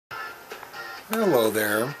Hello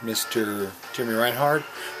there, Mr. Jimmy Rinehart,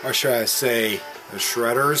 or should I say, the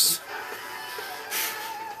Shredders.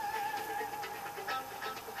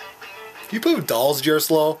 Do you play with dolls,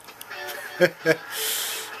 Jerslow?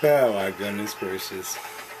 Oh my goodness gracious.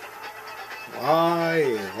 Lie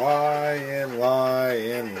and lie and lie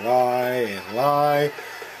and lie and lie.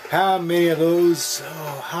 How many of those?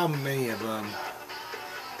 Oh, how many of them?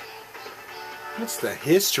 What's the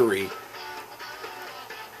history?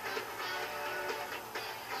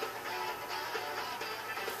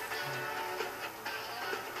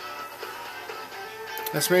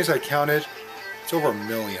 As many as I counted, it's over 1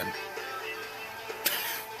 million.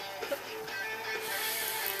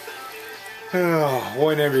 Oh,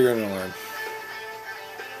 whenever you're going to learn.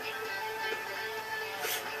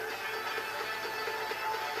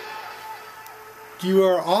 You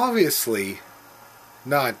are obviously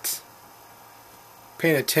not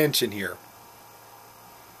paying attention here.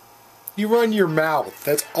 You run your mouth.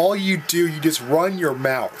 That's all you do. You just run your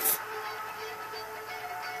mouth.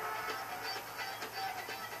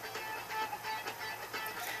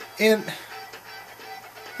 And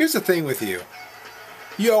here's the thing with you.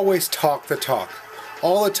 You always talk the talk.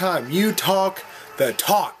 All the time. You talk the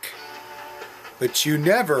talk. But you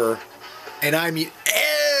never, and I mean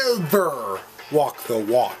ever, walk the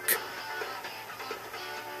walk.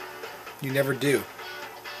 You never do.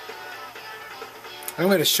 I'm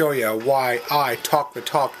going to show you why I talk the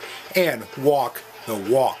talk and walk the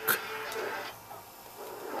walk.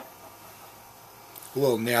 A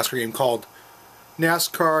little NASCAR game called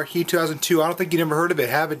NASCAR Heat 2002. I don't think you never heard of it,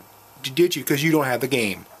 have it? Did you? Because you don't have the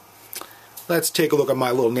game. Let's take a look at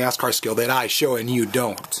my little NASCAR skill that I show and you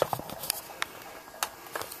don't.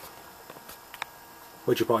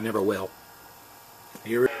 Which you probably never will.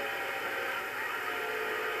 Here. Go,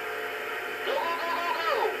 go, go, go,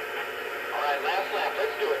 go! All right, last lap.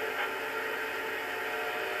 Let's do it.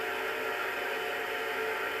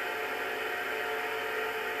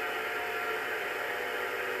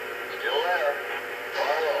 Still there.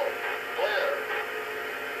 Follow. Clear.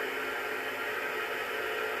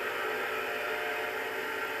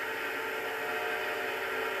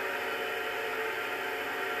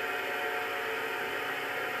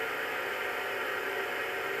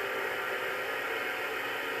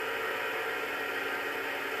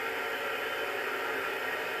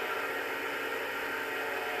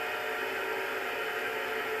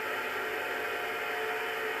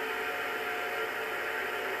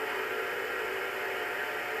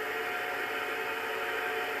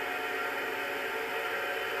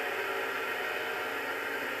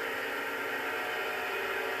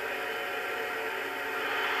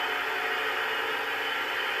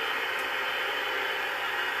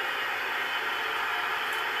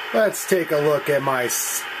 Let's take a look at my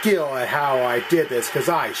skill at how I did this, because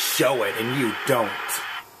I show it and you don't.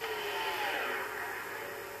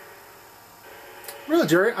 Really,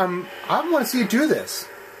 Jerry, I want to see you do this.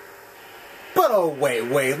 But oh,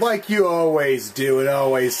 wait, like you always do and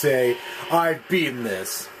always say, I've beaten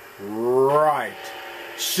this. Right.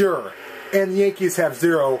 Sure. And the Yankees have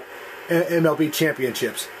 0 MLB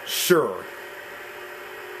championships. Sure.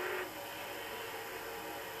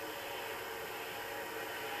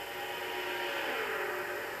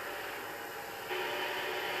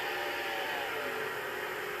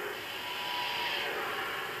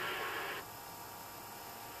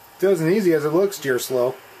 It isn't easy as it looks, dear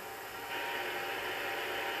Slow.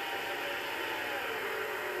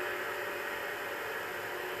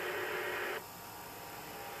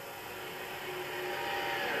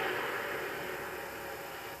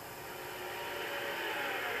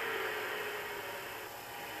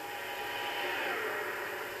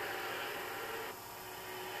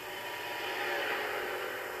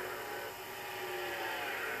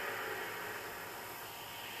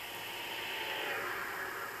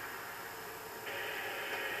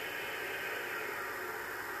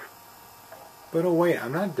 But oh wait,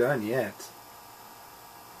 I'm not done yet.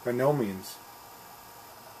 By no means.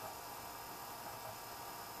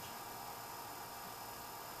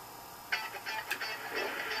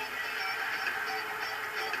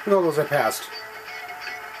 Look at all those I passed.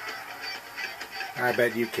 I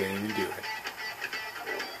bet you can't even do it.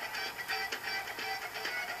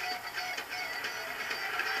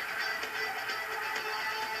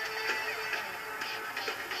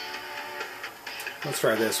 Let's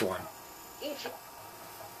try this one.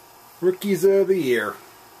 Rookies of the Year.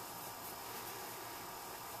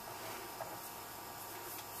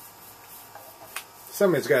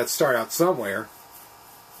 Somebody's got to start out somewhere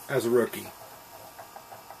as a rookie.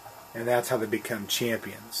 And that's how they become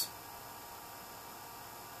champions.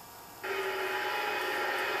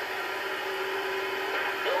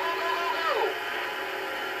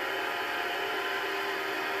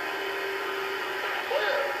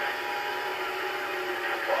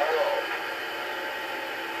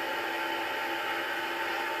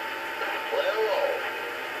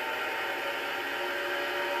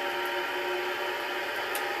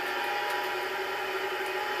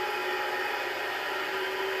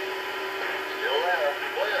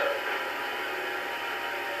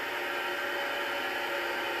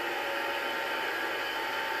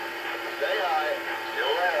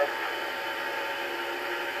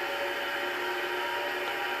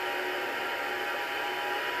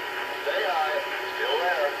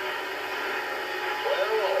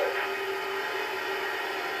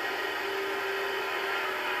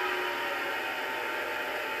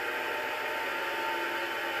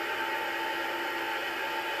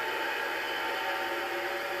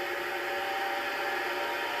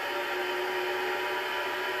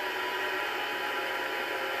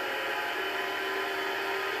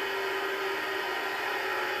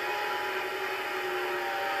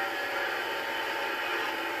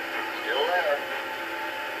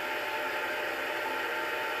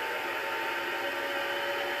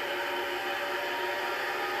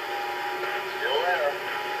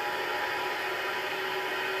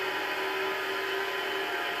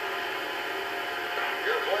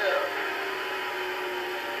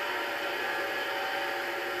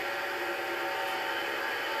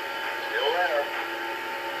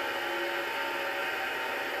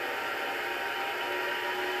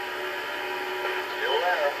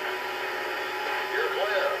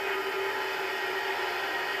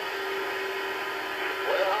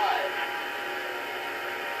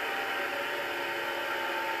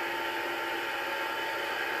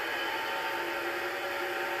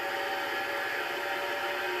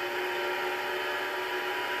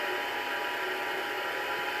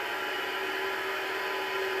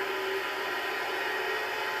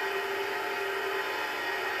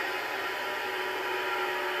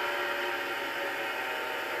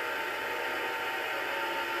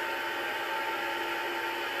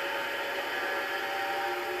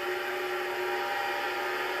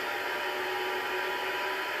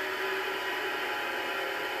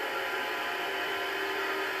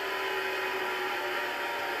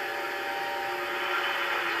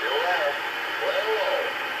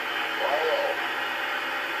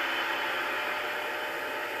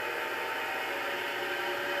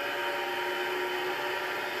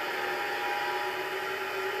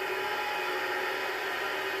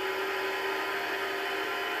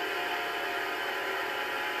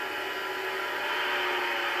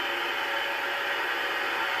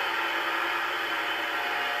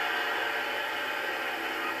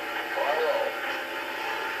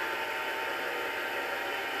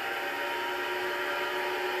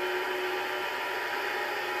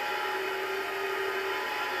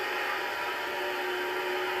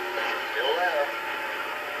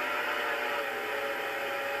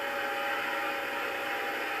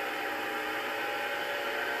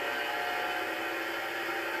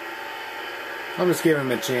 I'm just giving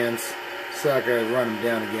him a chance so I can run him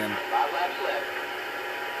down again. 5 laps left.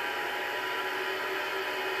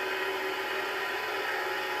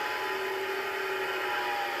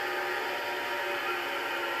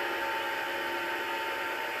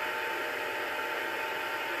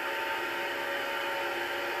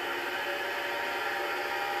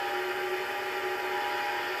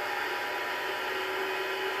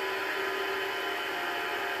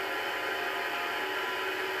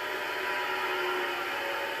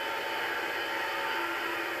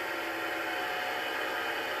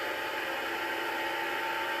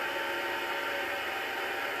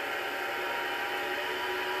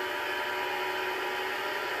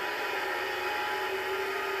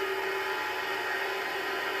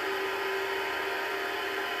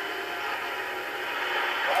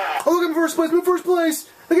 Oh, look, I'm first place! I'm in first place!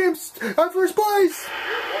 The game's... I'm first place!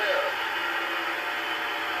 You're clear.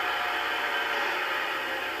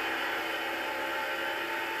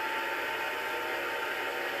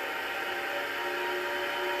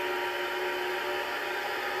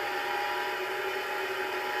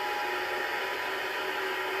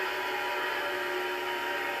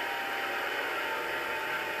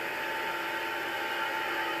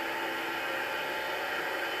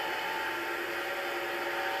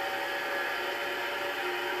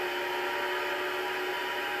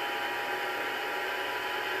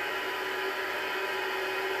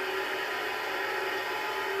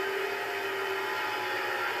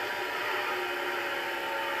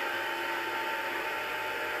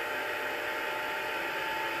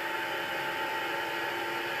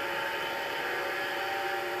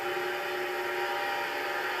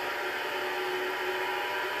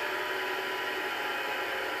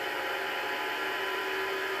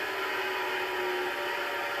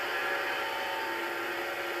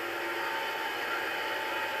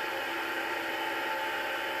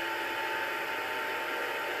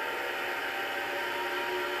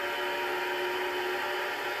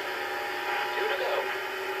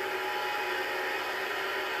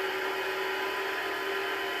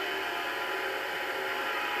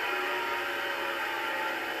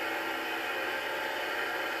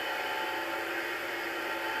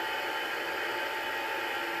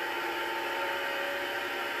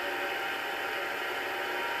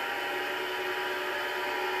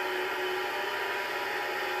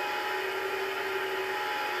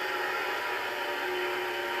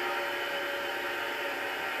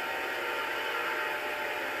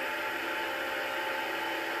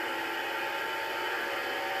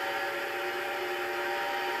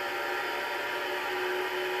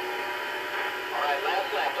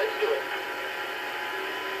 Last lap, let's do it.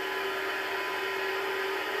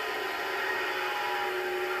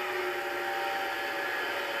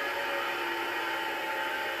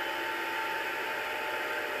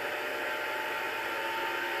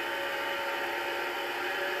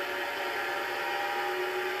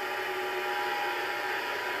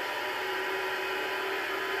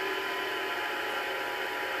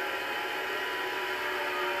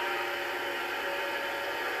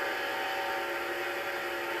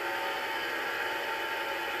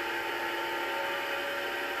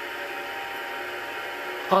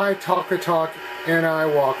 I talk the talk and I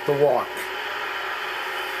walk the walk.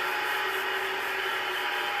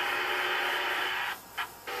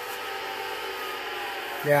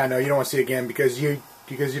 Yeah, no, you don't want to see it again because you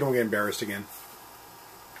don't get embarrassed again.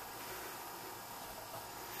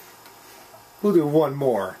 We'll do one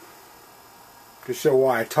more to show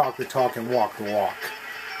why I talk the talk and walk the walk.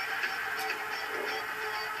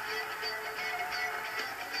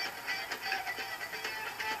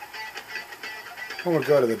 I'm gonna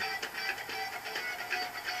go to the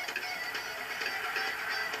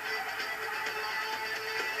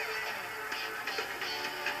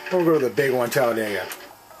big one, Talladega.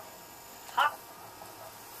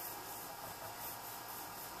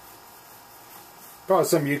 Probably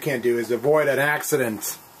something you can't do is avoid an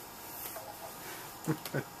accident.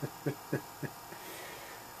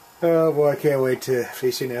 Oh boy, I can't wait to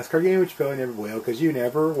face your NASCAR game, which you probably never will, because you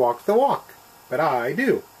never walk the walk. But I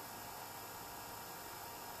do.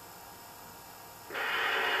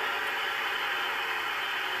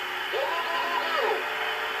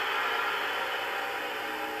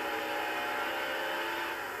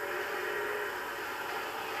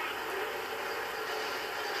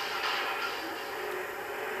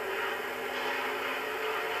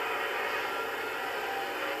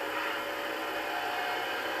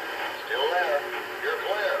 Still there. You're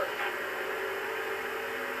clear.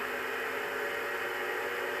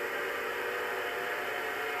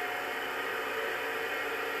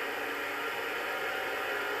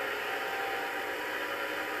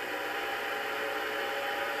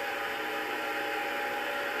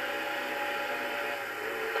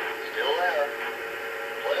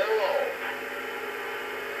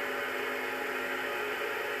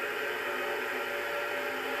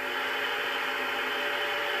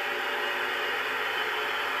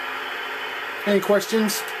 Any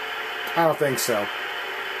questions? I don't think so.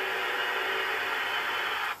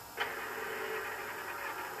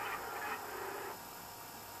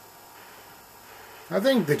 I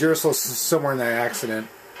think the Jerslow's somewhere in that accident.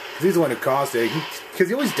 Because he's the one who caused it. Because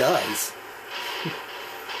he always does.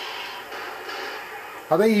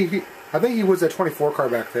 I think he was that 24 car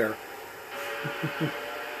back there.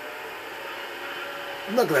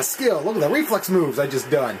 Look at the skill. Look at the reflex moves I just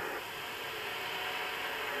done.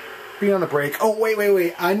 Being on the brake. Oh,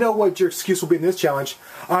 wait. I know what your excuse will be in this challenge.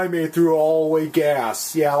 I made it through all-way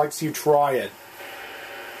gas. Yeah, I'd like to see you try it.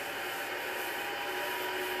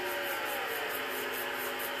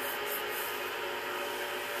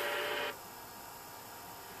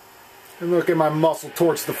 And look at my muscle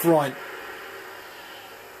towards the front.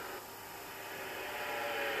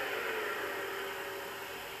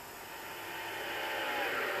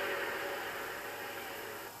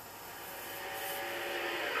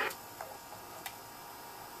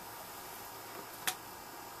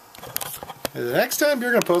 The next time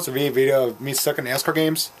you're going to post a video of me stuck in NASCAR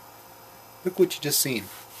games, look what you just seen.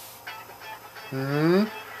 Let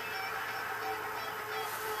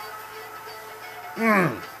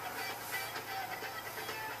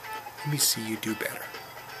me see you do better.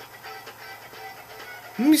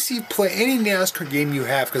 Let me see you play any NASCAR game you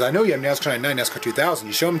have, because I know you have NASCAR 99, NASCAR 2000.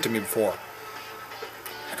 You showed them to me before.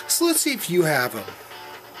 So let's see if you have them.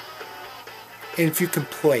 And if you can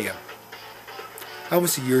play them. I want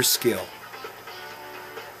to see your skill.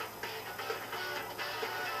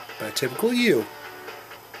 But typical you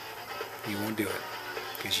won't do it.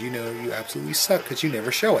 Because you know you absolutely suck because you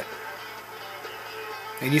never show it.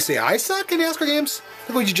 And you say, I suck in NASCAR games?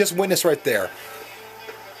 Look what you just witnessed right there.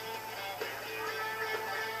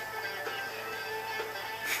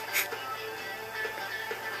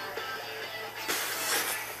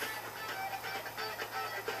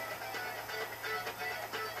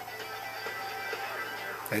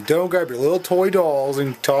 And don't grab your little toy dolls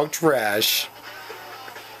and talk trash.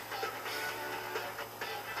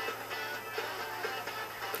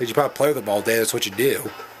 Because you probably play with them all day, that's what you do.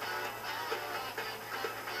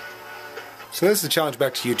 So this is a challenge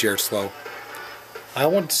back to you, Jared Slow. I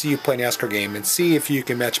want to see you play an NASCAR game and see if you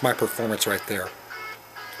can match my performance right there.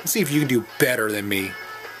 Let's see if you can do better than me.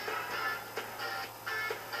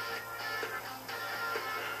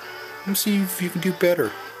 Let's see if you can do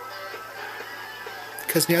better.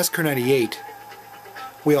 Because NASCAR 98,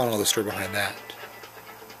 we all know the story behind that.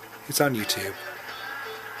 It's on YouTube.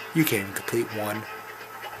 You can't even complete one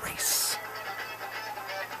race.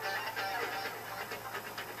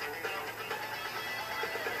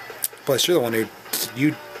 Plus, you're the one who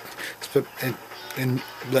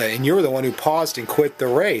and you're the one who paused and quit the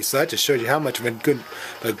race. So that just showed you how much of a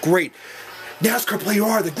great NASCAR player you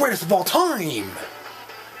are, the greatest of all time.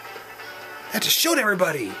 That just showed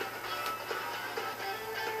everybody.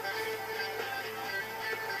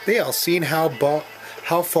 They all seen how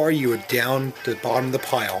far you were down to the bottom of the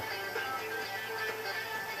pile.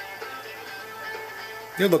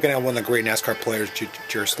 You're looking at one of the great NASCAR players,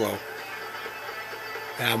 Jared Slow.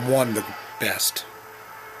 And I'm one of the best.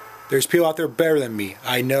 There's people out there better than me.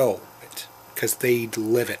 I know it. Because they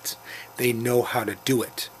live it. They know how to do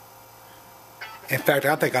it. In fact,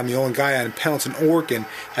 I think I'm the only guy on Pendleton, Oregon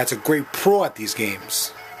that's a great pro at these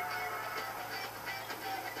games.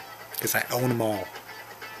 Because I own them all.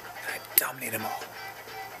 And I dominate them all.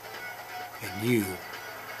 And you'll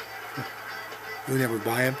never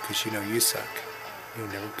buy them because you know you suck. You'll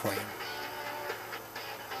never play them.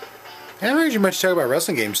 I haven't heard you much talk about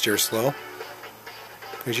wrestling games, Jared Slow.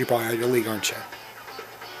 Because you're probably out of your league, aren't you?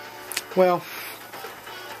 Well,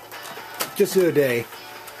 just the other day,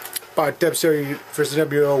 bought WCW vs.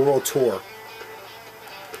 WO World Tour.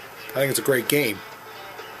 I think it's a great game.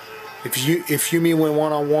 If you mean win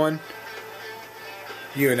one-on-one,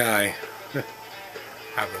 you and I would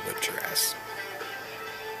whip your ass.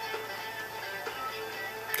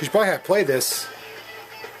 Because you probably have played this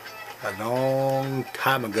a long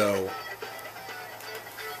time ago.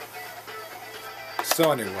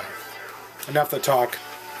 So anyway, enough the talk.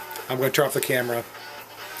 I'm going to turn off the camera.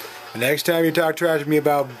 The next time you talk trash to me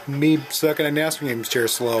about me sucking at NASCAR games, Jared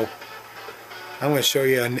Slow, I'm going to show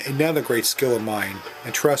you another great skill of mine.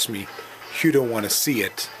 And trust me, you don't want to see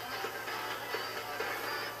it.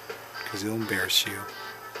 Because it'll embarrass you.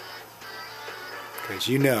 Because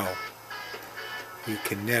you know, you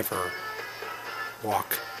can never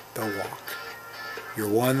walk the walk. You're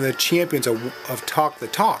one of the champions of talk the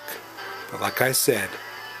talk. But like I said,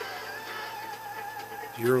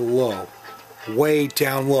 you're low, way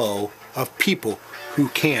down low of people who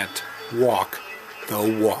can't walk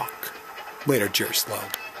the walk. Later, Jared Slow.